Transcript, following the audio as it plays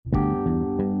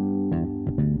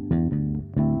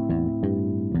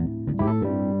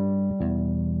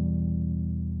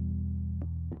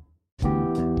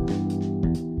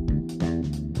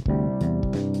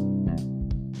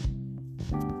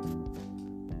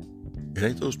It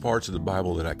ain't those parts of the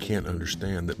Bible that I can't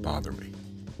understand that bother me.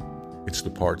 It's the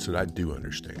parts that I do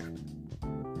understand.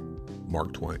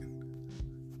 Mark Twain.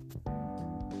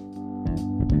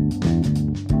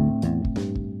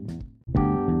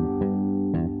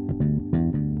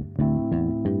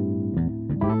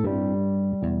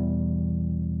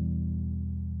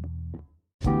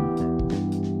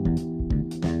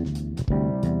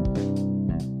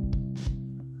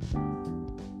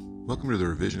 Welcome to the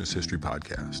Revisionist History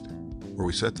Podcast, where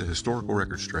we set the historical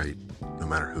record straight, no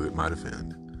matter who it might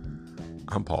offend.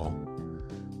 I'm Paul,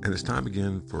 and it's time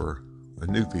again for a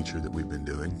new feature that we've been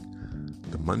doing,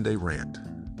 the Monday Rant.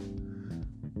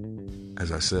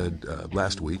 As I said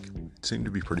last week, it seemed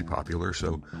to be pretty popular,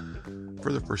 so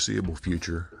for the foreseeable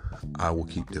future, I will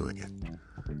keep doing it,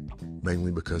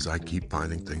 mainly because I keep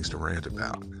finding things to rant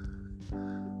about.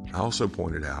 I also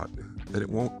pointed out that it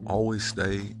won't always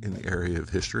stay in the area of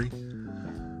history,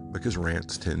 because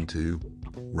rants tend to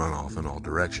run off in all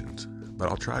directions. But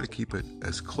I'll try to keep it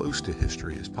as close to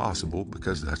history as possible,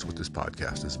 because that's what this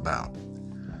podcast is about.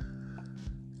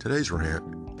 Today's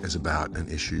rant is about an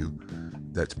issue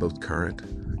that's both current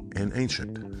and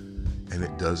ancient, and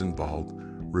it does involve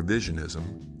revisionism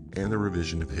and the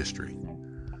revision of history.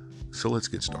 So let's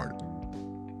get started.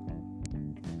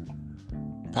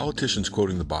 Politicians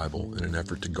quoting the Bible in an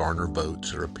effort to garner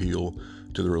votes or appeal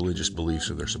to the religious beliefs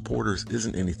of their supporters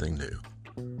isn't anything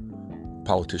new.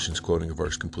 Politicians quoting a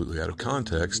verse completely out of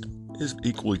context is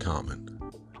equally common.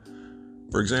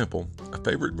 For example, a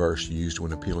favorite verse used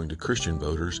when appealing to Christian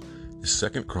voters is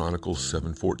 2 Chronicles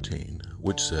 7:14,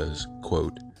 which says,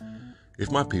 quote, "If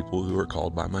my people who are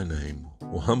called by my name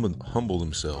will humble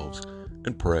themselves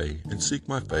and pray and seek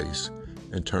my face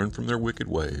and turn from their wicked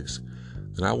ways,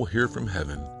 then I will hear from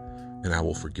heaven, and I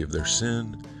will forgive their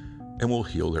sin, and will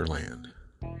heal their land."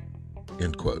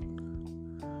 End quote.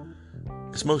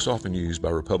 It's most often used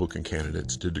by Republican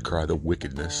candidates to decry the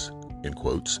wickedness, in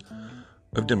quotes,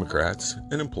 of Democrats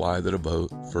and imply that a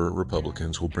vote for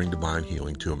Republicans will bring divine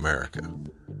healing to America.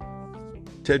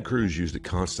 Ted Cruz used it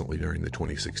constantly during the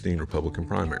 2016 Republican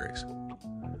primaries.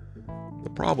 The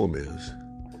problem is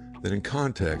that in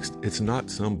context, it's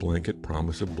not some blanket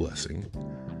promise of blessing,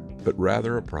 but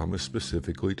rather a promise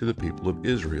specifically to the people of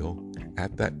Israel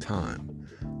at that time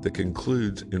that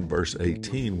concludes in verse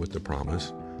 18 with the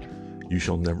promise, "You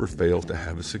shall never fail to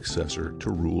have a successor to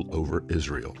rule over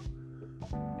Israel."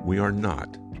 We are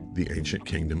not the ancient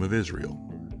kingdom of Israel.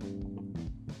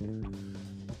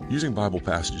 Using Bible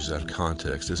passages out of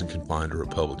context isn't confined to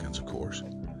Republicans, of course.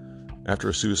 After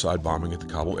a suicide bombing at the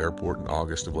Kabul airport in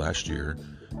August of last year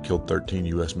killed 13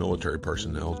 U.S. military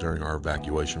personnel during our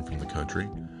evacuation from the country,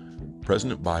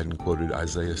 President Biden quoted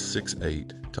Isaiah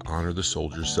 6:8 to honor the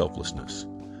soldiers' selflessness,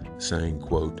 saying,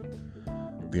 quote,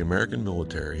 "The American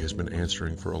military has been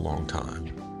answering for a long time.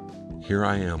 Here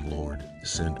I am, Lord,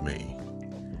 send me."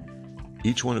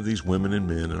 Each one of these women and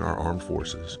men in our armed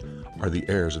forces are the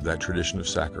heirs of that tradition of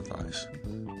sacrifice,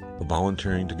 of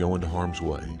volunteering to go into harm's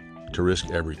way, to risk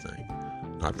everything,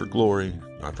 not for glory,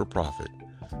 not for profit,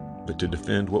 but to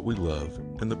defend what we love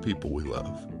and the people we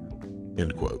love.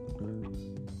 End quote.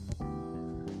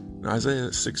 Now,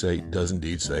 Isaiah 6:8 does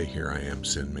indeed say, "Here I am,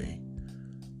 send me."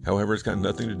 However, it's got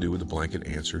nothing to do with a blanket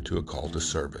answer to a call to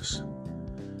service.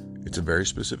 It's a very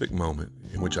specific moment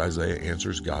in which Isaiah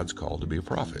answers God's call to be a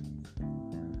prophet.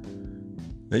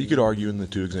 Now, you could argue in the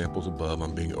two examples above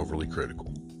I'm being overly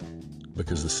critical,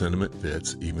 because the sentiment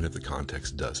fits even if the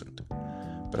context doesn't.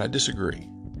 But I disagree.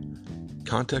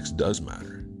 Context does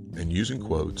matter, and using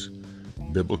quotes,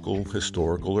 biblical,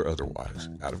 historical, or otherwise,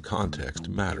 out of context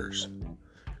matters.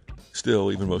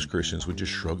 Still, even most Christians would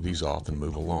just shrug these off and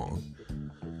move along.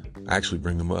 I actually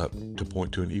bring them up to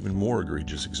point to an even more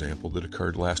egregious example that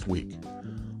occurred last week,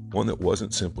 one that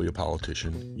wasn't simply a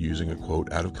politician using a quote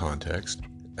out of context,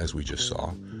 as we just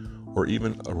saw, or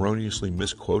even erroneously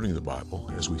misquoting the Bible,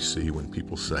 as we see when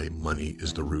people say money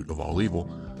is the root of all evil,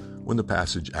 when the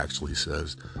passage actually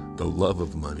says the love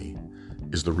of money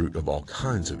is the root of all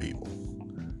kinds of evil.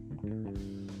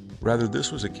 Rather,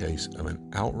 this was a case of an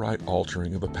outright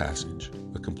altering of a passage,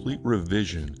 a complete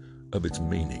revision of its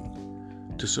meaning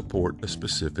to support a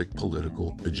specific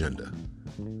political agenda.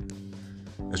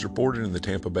 As reported in the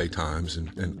Tampa Bay Times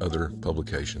and other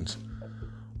publications,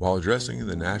 while addressing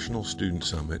the National Student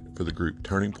Summit for the group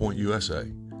Turning Point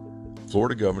USA,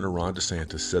 Florida Governor Ron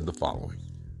DeSantis said the following,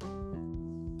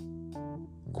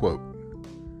 quote,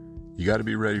 "You got to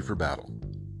be ready for battle,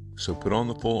 so put on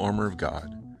the full armor of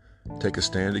God. Take a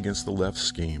stand against the left's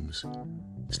schemes.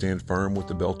 Stand firm with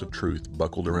the belt of truth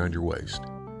buckled around your waist.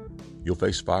 You'll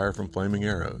face fire from flaming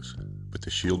arrows, but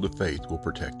the shield of faith will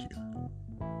protect you."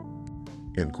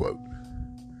 End quote.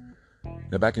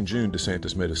 Now, back in June,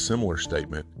 DeSantis made a similar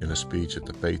statement in a speech at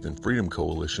the Faith and Freedom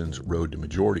Coalition's Road to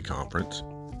Majority Conference.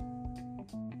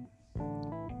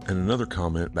 And another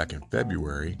comment back in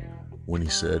February when he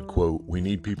said, quote, "We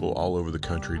need people all over the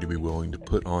country to be willing to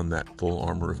put on that full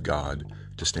armor of God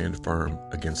to stand firm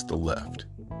against the left,"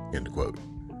 end quote.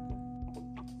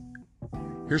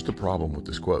 Here's the problem with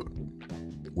this quote,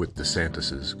 with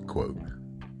DeSantis's quote.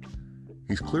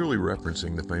 He's clearly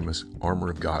referencing the famous armor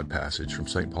of God passage from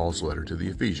St. Paul's letter to the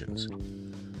Ephesians.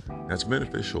 Now, it's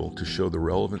beneficial to show the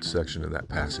relevant section of that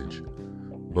passage,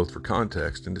 both for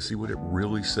context and to see what it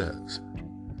really says.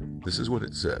 This is what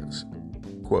it says,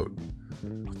 quote,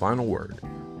 "A final word,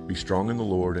 be strong in the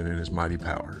Lord and in his mighty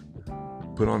power.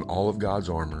 Put on all of God's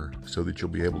armor so that you'll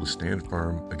be able to stand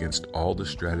firm against all the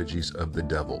strategies of the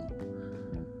devil.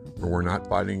 For we're not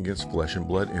fighting against flesh and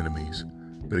blood enemies,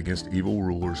 but against evil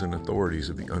rulers and authorities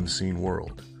of the unseen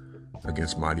world,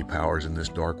 against mighty powers in this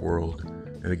dark world,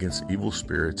 and against evil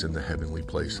spirits in the heavenly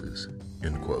places,"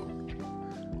 end quote.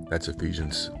 That's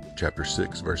Ephesians chapter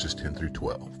 6, verses 10 through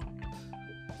 12.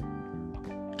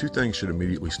 Two things should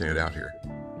immediately stand out here.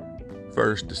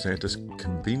 First, DeSantis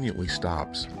conveniently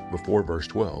stops before verse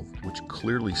 12, which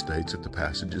clearly states that the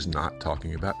passage is not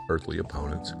talking about earthly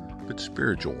opponents, but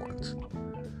spiritual ones.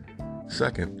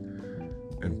 Second,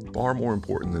 and far more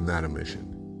important than that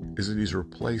omission, is that he's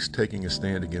replaced taking a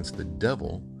stand against the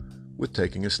devil with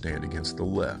taking a stand against the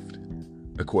left,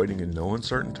 equating in no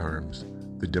uncertain terms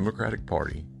the Democratic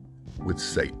Party with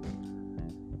Satan.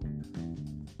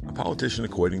 A politician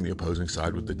equating the opposing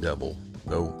side with the devil,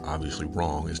 though obviously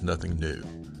wrong, is nothing new.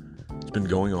 It's been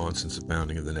going on since the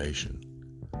founding of the nation.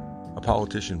 A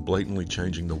politician blatantly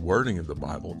changing the wording of the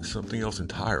Bible is something else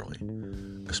entirely,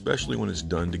 especially when it's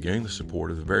done to gain the support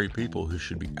of the very people who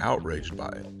should be outraged by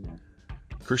it.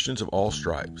 Christians of all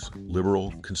stripes,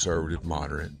 liberal, conservative,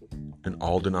 moderate, and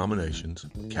all denominations,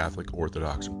 Catholic,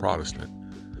 Orthodox, and Protestant,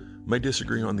 may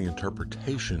disagree on the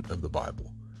interpretation of the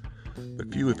Bible,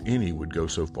 but few, if any, would go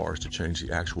so far as to change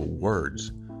the actual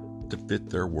words to fit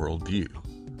their worldview.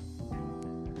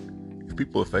 If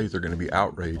people of faith are going to be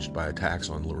outraged by attacks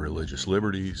on religious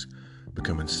liberties,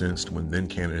 become incensed when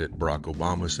then-candidate Barack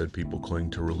Obama said people cling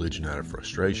to religion out of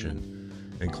frustration,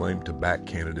 and claim to back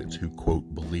candidates who,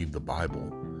 quote, believe the Bible,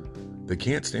 they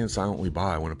can't stand silently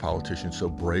by when a politician so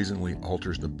brazenly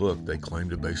alters the book they claim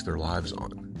to base their lives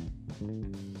on.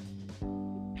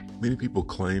 Many people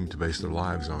claim to base their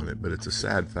lives on it, but it's a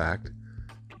sad fact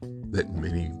that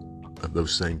many of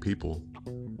those same people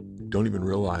don't even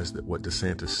realize that what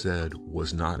DeSantis said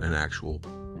was not an actual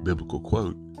biblical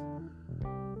quote,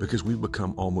 because we've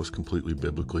become almost completely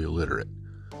biblically illiterate,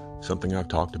 something I've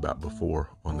talked about before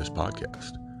on this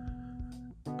podcast.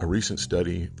 A recent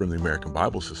study from the American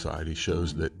Bible Society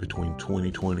shows that between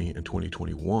 2020 and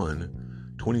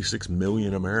 2021, 26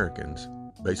 million Americans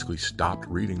basically stopped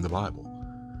reading the Bible.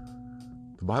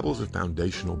 The Bible is a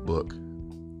foundational book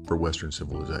for Western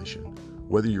civilization,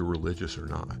 whether you're religious or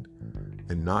not,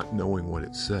 and not knowing what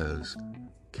it says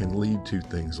can lead to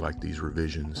things like these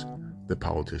revisions that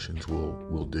politicians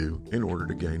will do in order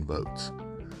to gain votes.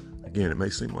 Again, it may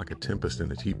seem like a tempest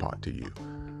in a teapot to you,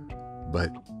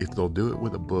 but if they'll do it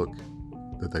with a book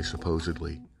that they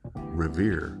supposedly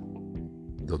revere,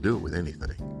 they'll do it with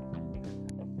anything,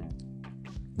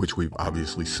 which we've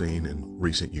obviously seen in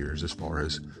recent years as far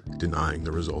as denying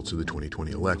the results of the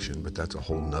 2020 election, but that's a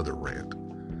whole nother rant.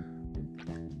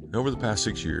 Over the past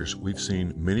 6 years, we've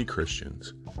seen many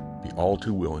Christians be all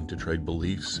too willing to trade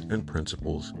beliefs and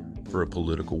principles for a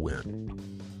political win.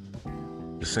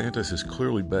 DeSantis is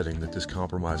clearly betting that this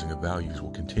compromising of values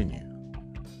will continue.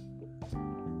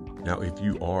 Now, if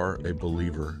you are a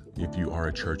believer, if you are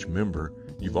a church member,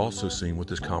 you've also seen what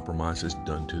this compromise has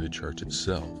done to the church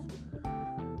itself.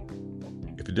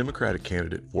 If a Democratic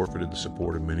candidate forfeited the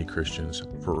support of many Christians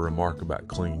for a remark about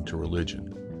clinging to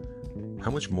religion,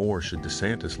 how much more should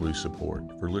DeSantis lose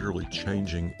support for literally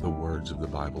changing the words of the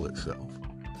Bible itself?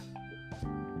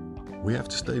 We have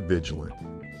to stay vigilant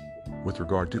with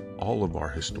regard to all of our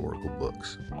historical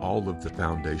books, all of the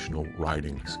foundational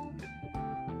writings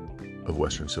of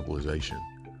Western civilization,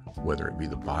 whether it be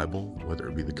the Bible, whether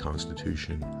it be the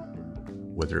Constitution,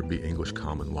 whether it be English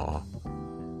common law,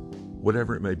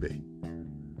 whatever it may be.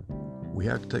 We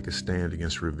have to take a stand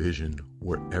against revision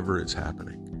wherever it's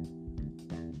happening.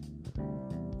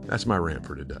 That's my rant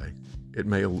for today. It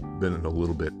may have been a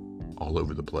little bit all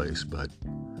over the place, but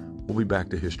we'll be back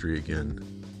to history again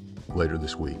later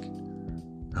this week.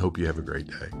 I hope you have a great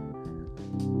day.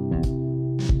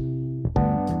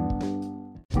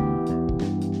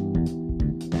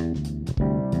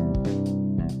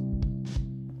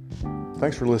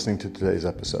 Thanks for listening to today's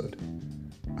episode.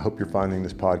 I I hope you're finding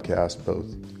this podcast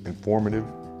both informative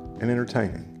and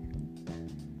entertaining.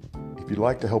 If you'd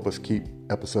like to help us keep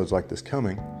episodes like this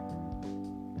coming,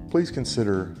 please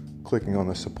consider clicking on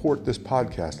the Support This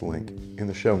Podcast link in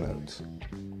the show notes.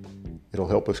 It'll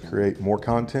help us create more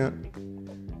content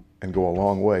and go a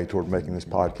long way toward making this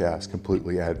podcast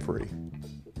completely ad-free.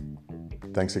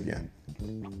 Thanks again.